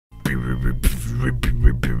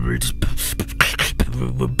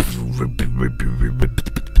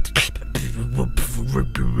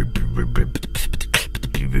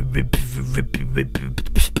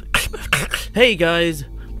Hey guys,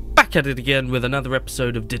 back at it again with another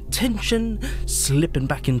episode of Detention, slipping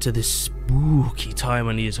back into this spooky time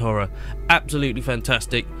on his horror. Absolutely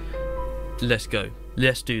fantastic. Let's go.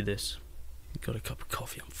 Let's do this. Got a cup of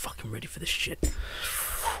coffee. I'm fucking ready for this shit.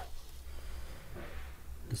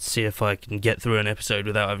 Let's see if I can get through an episode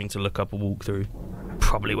without having to look up a walkthrough.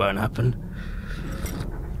 Probably won't happen.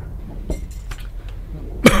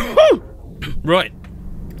 Right.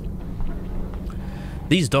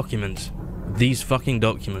 These documents. These fucking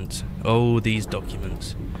documents. Oh, these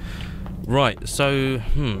documents. Right, so,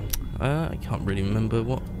 I can't really remember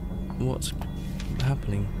what's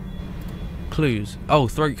happening. Clues. Oh,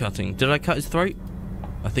 throat cutting. Did I cut his throat?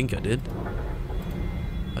 I think I did.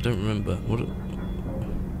 I don't remember. What?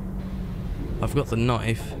 I've got the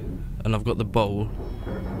knife, and I've got the bowl.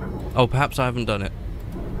 Oh, perhaps I haven't done it.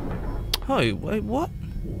 Oh, wait, what?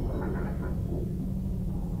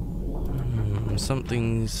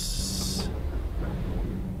 Something's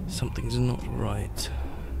not right.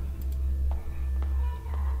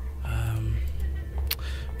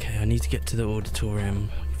 Okay, I need to get to the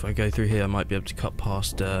auditorium. If I go through here, I might be able to cut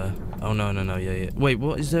past. Oh no, yeah. Wait,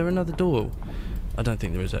 what? Is there another door? I don't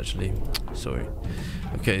think there is actually. Sorry.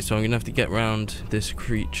 Okay, so I'm gonna have to get round this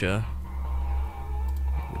creature,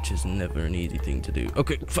 which is never an easy thing to do.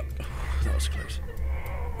 Okay, fuck. That was close.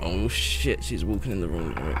 Oh shit, she's walking in the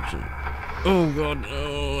wrong direction. Oh god,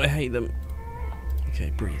 oh, I hate them.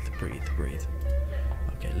 Okay, breathe.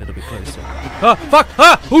 Okay, a little bit closer. Ah, fuck!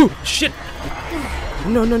 Ah! Ooh, shit!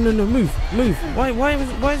 No, move.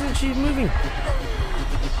 Why isn't she moving?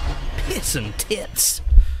 Piss and tits.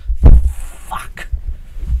 Fuck.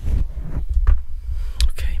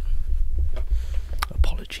 Okay.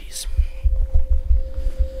 Apologies.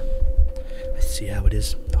 Let's see how it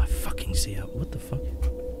is. I fucking see how. What the fuck?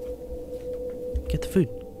 Get the food.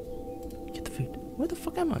 Where the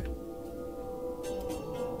fuck am I?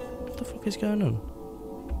 What the fuck is going on?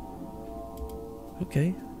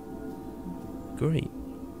 Okay. Great.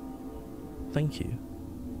 Thank you.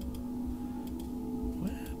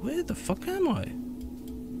 Where the fuck am I?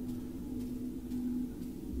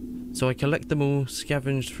 So I collect them all,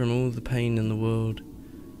 scavenged from all the pain in the world.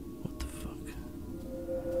 What the fuck?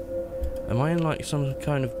 Am I in like some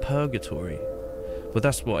kind of purgatory? Well,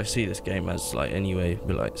 that's what I see this game as, like, anyway,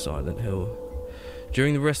 but like Silent Hill.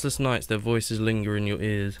 During the restless nights, their voices linger in your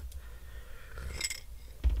ears.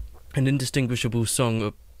 An indistinguishable song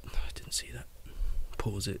of... I didn't see that.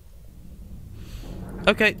 Pause it.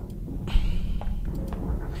 Okay.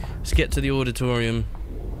 Let's get to the auditorium.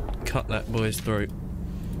 Cut that boy's throat.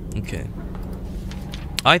 Okay.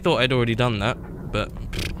 I thought I'd already done that, but...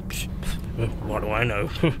 what do I know?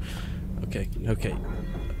 Okay.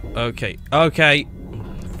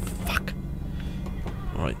 Fuck.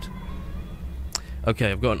 Right.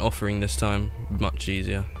 Okay, I've got an offering this time. Much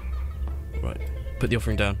easier. Right. Put the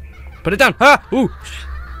offering down. Put it down! Ah! Ooh!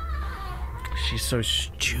 She's so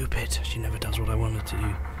stupid. She never does what I want her to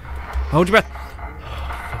do. Hold your breath!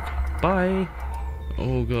 Fuck. Bye!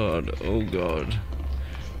 Oh god.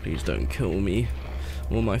 Please don't kill me.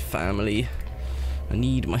 Or my family. I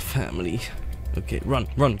need my family. Okay, run.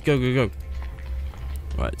 Go.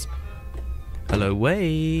 Right. Hello,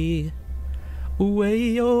 way.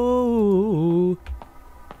 Way-oh.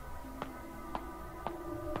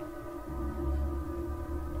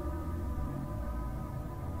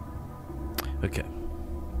 Okay.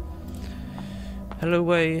 Hello,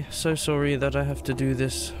 way. So sorry that I have to do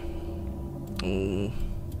this.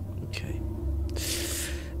 Okay.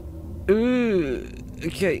 Ooh.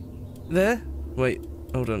 Okay. There? Wait.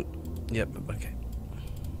 Hold on. Yep. Okay.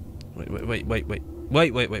 Wait.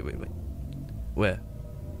 Where?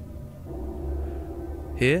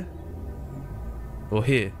 Here? Or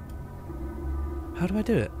here? How do I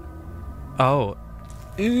do it? Oh.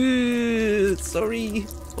 Sorry.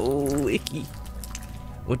 Oh, icky.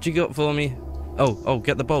 What you got for me? Oh,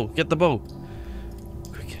 get the bowl. Quick, get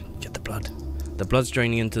the blood. The blood's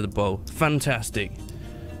draining into the bowl. Fantastic.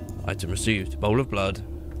 Item received. Bowl of blood.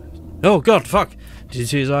 Oh, God, fuck. Did you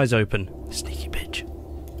see his eyes open? Sneaky bitch.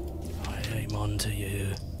 I aim on to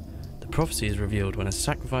you. The prophecy is revealed when a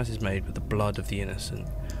sacrifice is made with the blood of the innocent.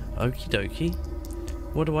 Okie dokie.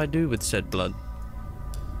 What do I do with said blood?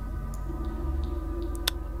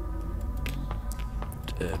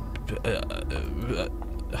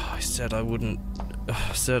 I said I wouldn't.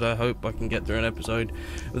 I said I hope I can get through an episode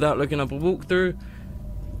without looking up a walkthrough.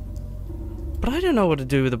 But I don't know what to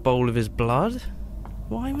do with a bowl of his blood.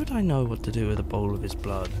 Why would I know what to do with a bowl of his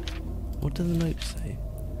blood? What do the notes say?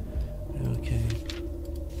 Okay.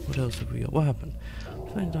 What else have we got? What happened?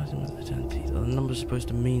 Are the numbers supposed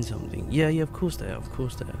to mean something? Yeah, of course they are. Of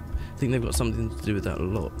course they are. I think they've got something to do with that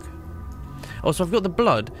lock. Oh, so I've got the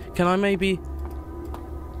blood. Can I maybe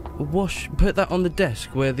put that on the desk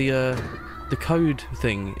where the code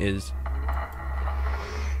thing is? I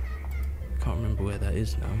can't remember where that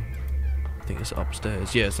is now. I think it's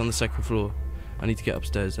upstairs. Yeah, it's on the second floor. I need to get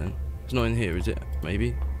upstairs then. It's not in here, is it?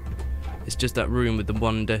 Maybe. It's just that room with the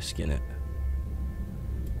one desk in it.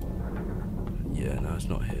 Yeah, no, it's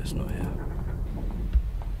not here. It's not here.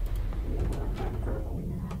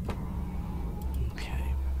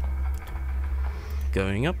 Okay.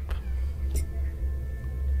 Going up.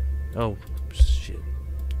 Oh, shit.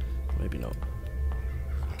 Maybe not.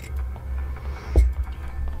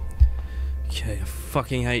 Okay, I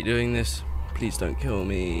fucking hate doing this. Please don't kill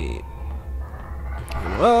me.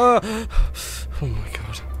 Ah! Oh my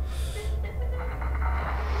god.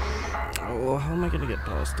 Oh, how am I gonna get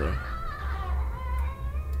past her?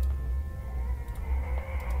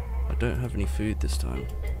 I don't have any food this time.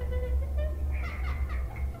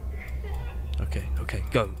 Okay,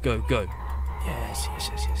 go. Yes.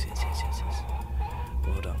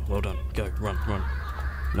 Well done. Go, run.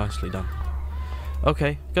 Nicely done.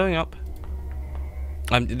 Okay, going up.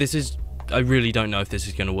 I really don't know if this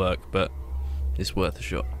is gonna work, but it's worth a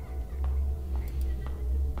shot.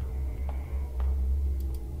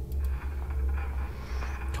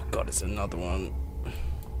 Oh god, it's another one.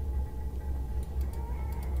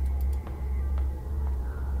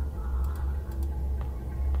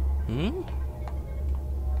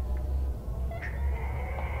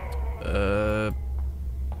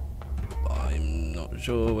 I'm not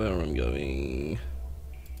sure where I'm going.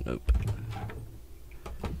 Nope.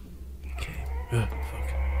 Okay.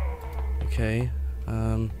 Fuck. Okay.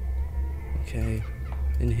 Okay.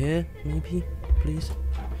 In here, maybe? Please?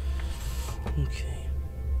 Okay.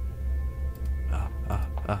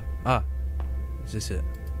 Is this it?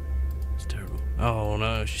 It's terrible. Oh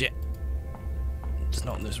no, shit. It's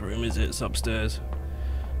not in this room, is it? It's upstairs.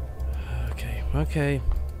 Okay.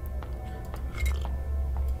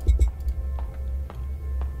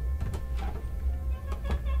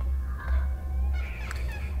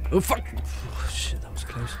 Oh fuck! Oh, shit, that was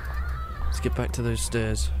close. Let's get back to those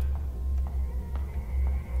stairs.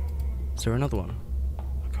 Is there another one?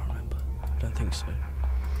 I can't remember. I don't think so.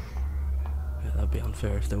 Yeah, that'd be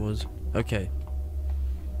unfair if there was. Okay.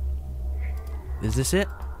 Is this it?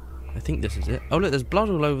 I think this is it. Oh look, there's blood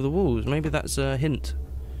all over the walls. Maybe that's a hint.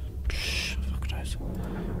 Fuck knows.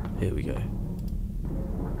 Here we go.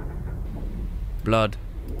 Blood.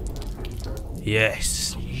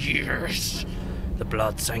 Yes. The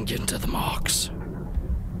blood sank into the marks.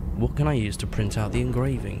 What can I use to print out the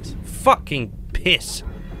engravings? Fucking piss.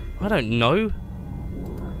 I don't know.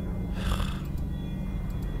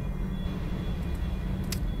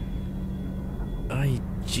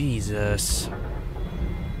 Jesus.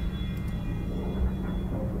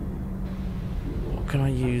 What can I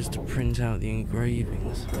use to print out the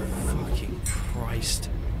engravings? Fucking Christ.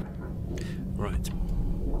 Right.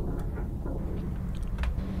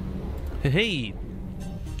 Hey!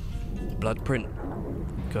 Blood print.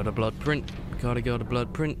 Got a blood print. Got a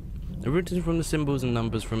blood print. Written from the symbols and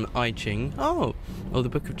numbers from I Ching. Oh, the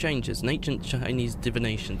Book of Changes, an ancient Chinese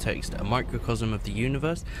divination text, a microcosm of the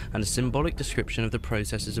universe, and a symbolic description of the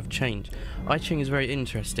processes of change. I Ching is very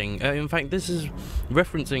interesting. In fact, this is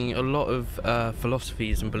referencing a lot of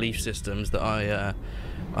philosophies and belief systems that I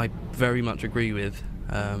very much agree with.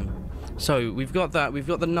 So we've got that. We've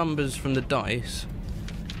got the numbers from the dice,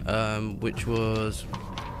 which was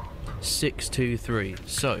 6, 2, 3.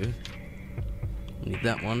 So we need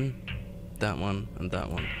that one, and that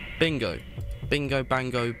one. Bingo. Bingo,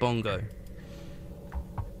 bango, bongo.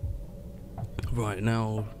 Right,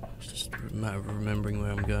 now it's just a matter of remembering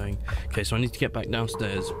where I'm going. Okay, so I need to get back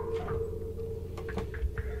downstairs.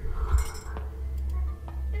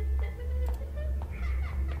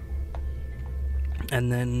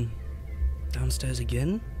 And then downstairs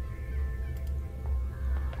again,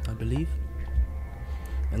 I believe.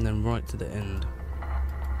 And then right to the end.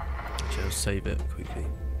 Actually, I'll save it quickly.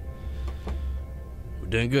 We're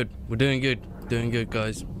doing good. We're doing good. Doing good,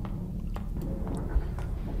 guys.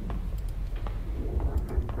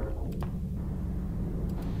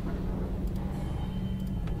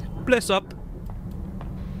 Bless up.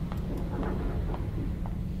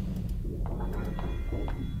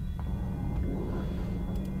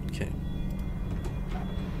 Okay.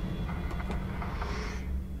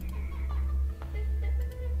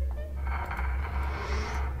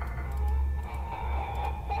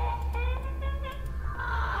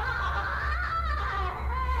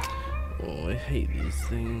 Oh, I hate these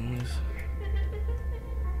things.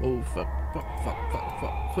 Oh, fuck, fuck, fuck, fuck,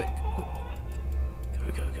 fuck, quick, quick.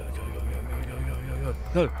 Go, go, go, go, go, go, go, go, go, go,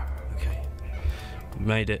 go, go. Okay. We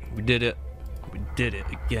made it. We did it. We did it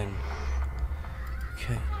again.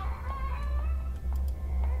 Okay.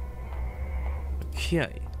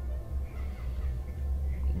 Okay.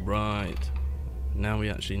 Right. Now we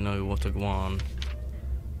actually know what to go on.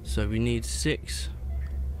 So we need 6.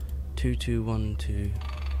 2, 2, 1, 2.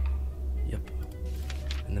 Yep.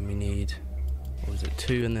 And then we need, what was it,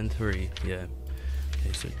 2 and then 3. Yeah.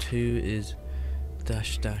 Okay, so 2 is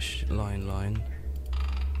dash dash line line.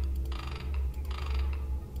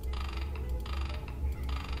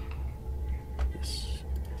 Yes.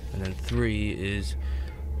 And then 3 is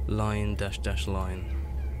line dash dash line.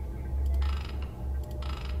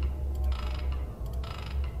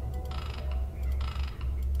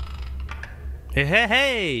 Hey, hey,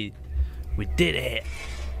 hey! We did it!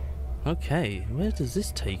 Okay, where does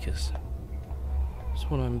this take us? That's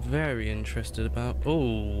what I'm very interested about.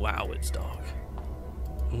 Oh, wow, it's dark.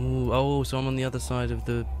 Ooh, oh, so I'm on the other side of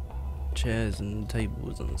the chairs and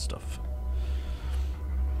tables and stuff.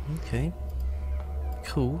 Okay.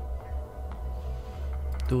 Cool.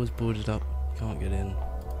 Door's boarded up. Can't get in.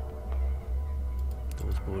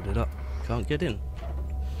 Door's boarded up. Can't get in.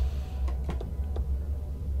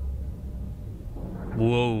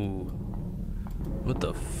 Whoa. What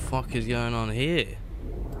the fuck is going on here?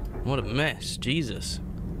 What a mess. Jesus.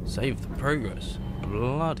 Save the progress.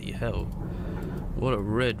 Bloody hell. What a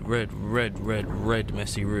red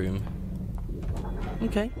messy room.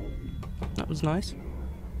 Okay. That was nice.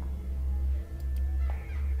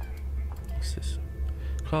 What's this?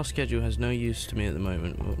 Class schedule has no use to me at the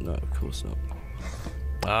moment. Well, no, of course not.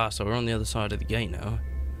 Ah, so we're on the other side of the gate now.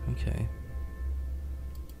 Okay.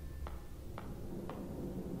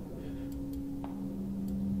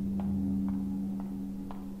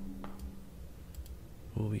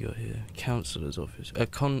 What we got here? Councillor's office.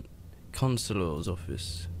 Consular's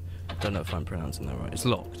office. Don't know if I'm pronouncing that right. It's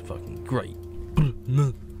locked. Fucking great.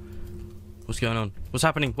 What's going on? What's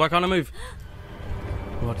happening? Why can't I move?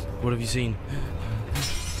 What have you seen?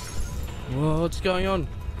 What's going on?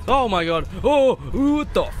 Oh my god. Oh,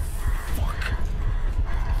 what the fuck?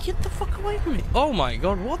 Get the fuck away from me. Oh my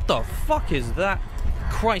god, what the fuck is that?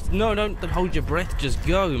 Christ, no, don't hold your breath. Just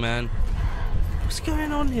go, man. What's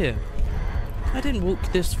going on here? I didn't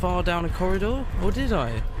walk this far down a corridor, or did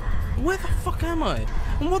I? Where the fuck am I?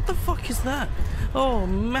 And what the fuck is that? Oh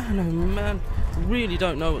man, really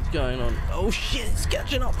don't know what's going on. Oh shit, it's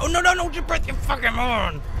catching up. Oh no, don't hold your breath, you fucking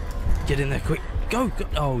moron. Get in there quick. Go, go.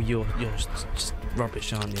 Oh, you're just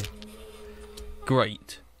rubbish, aren't you?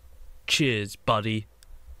 Great. Cheers, buddy.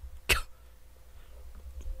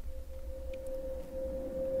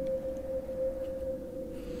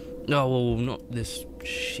 No, well, not this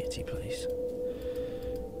shitty place.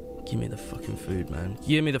 Give me the fucking food, man.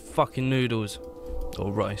 Give me the fucking noodles.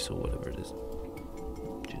 Or rice, or whatever it is.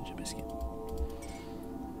 Ginger biscuit.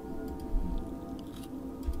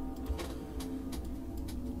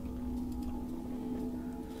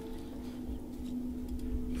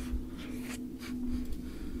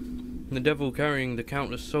 The devil carrying the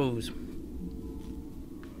countless souls.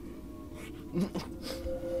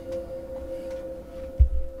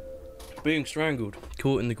 Being strangled,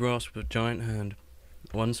 caught in the grasp of a giant hand.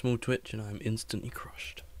 One small twitch and I am instantly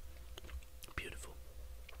crushed. Beautiful.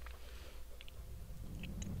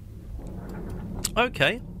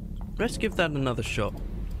 Okay, let's give that another shot.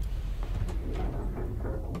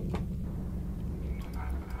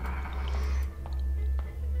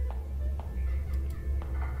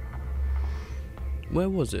 Where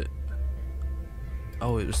was it?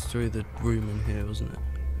 Oh, it was through the room in here, wasn't it?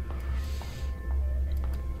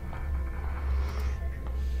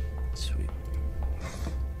 Sweet.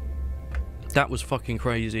 That was fucking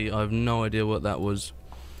crazy. I have no idea what that was.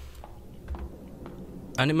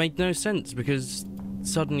 And it made no sense because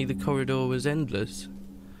suddenly the corridor was endless.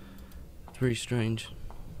 It's very strange.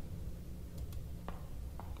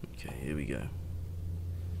 Okay, here we go.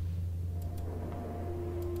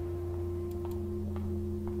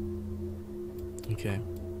 Okay.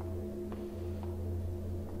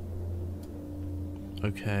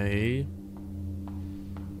 Okay.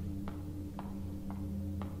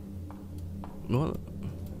 What?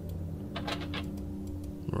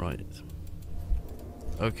 Right.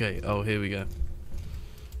 Okay, oh, here we go.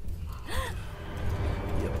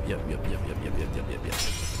 Yep.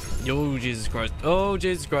 Oh, Jesus Christ. Oh,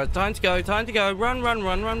 Jesus Christ. Time to go, time to go. Run.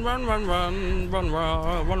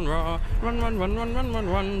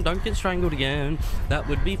 Don't get strangled again. That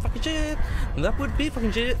would be fucking shit. That would be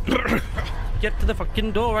fucking shit. get to the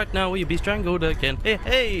fucking door right now or you'll be strangled again. Hey,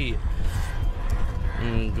 hey!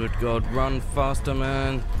 Good God, run faster,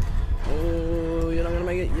 man. Oh, you're not gonna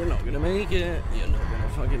make it. You're not gonna make it. You're not gonna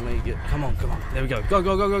fucking make it. Come on, come on. There we go. Go,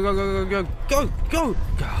 go, go, go, go, go, go, go, go, go.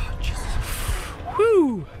 God, Jesus.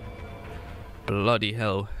 Whew. Bloody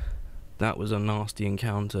hell. That was a nasty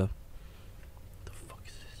encounter. The fuck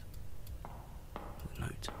is this?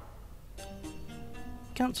 Note.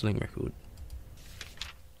 Counselling record.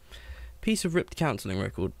 Piece of ripped counselling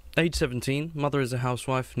record. Age 17, mother is a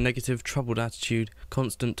housewife, negative, troubled attitude,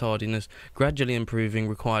 constant tardiness, gradually improving,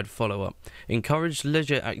 required follow-up. Encouraged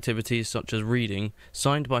leisure activities such as reading,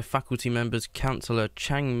 signed by faculty members Counsellor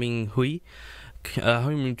Chang Ming Hui,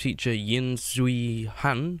 homeroom teacher Yin Sui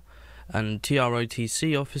Han, and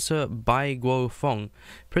TROTC officer Bai Guo Fong,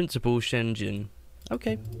 principal Shen Jin.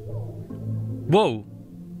 Okay. Whoa!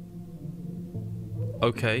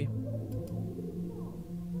 Okay.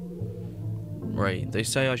 Right, they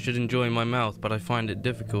say I should enjoy my mouth, but I find it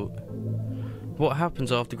difficult. What happens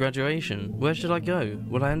after graduation? Where should I go?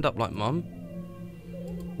 Will I end up like Mum?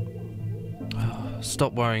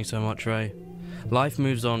 Stop worrying so much, Ray. Life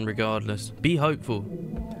moves on regardless. Be hopeful.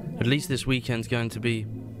 At least this weekend's going to be...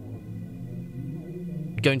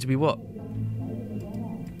 Going to be what?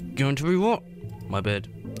 Going to be what? My bed.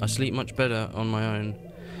 I sleep much better on my own.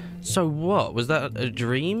 So what? Was that a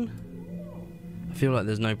dream? I feel like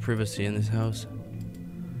there's no privacy in this house.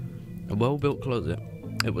 A well-built closet.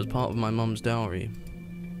 It was part of my mum's dowry.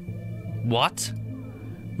 What?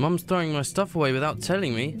 Mum's throwing my stuff away without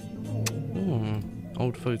telling me.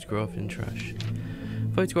 Old photograph in trash.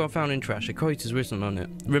 Photograph found in trash. A quote is written on it.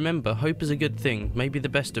 Remember, hope is a good thing, maybe the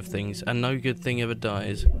best of things, and no good thing ever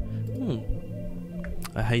dies.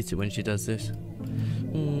 I hate it when she does this.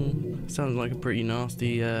 Sounds like a pretty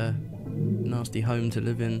nasty home to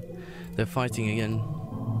live in. They're fighting again.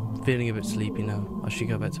 Feeling a bit sleepy now. I should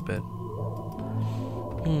go back to bed.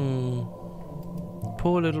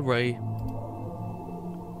 Poor little Ray.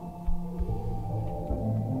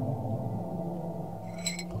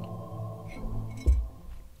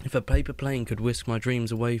 If a paper plane could whisk my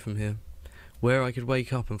dreams away from here, where I could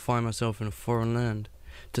wake up and find myself in a foreign land,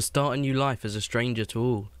 to start a new life as a stranger to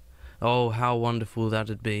all. Oh, how wonderful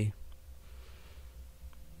that'd be.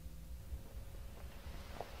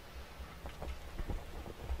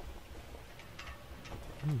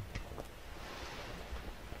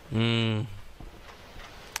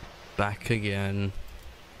 Back again.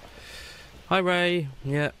 Hi, Ray.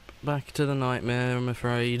 Yep, back to the nightmare, I'm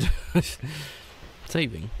afraid.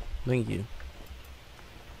 Saving. Thank you.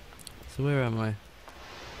 So where am I?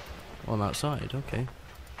 Oh, I'm outside. Okay.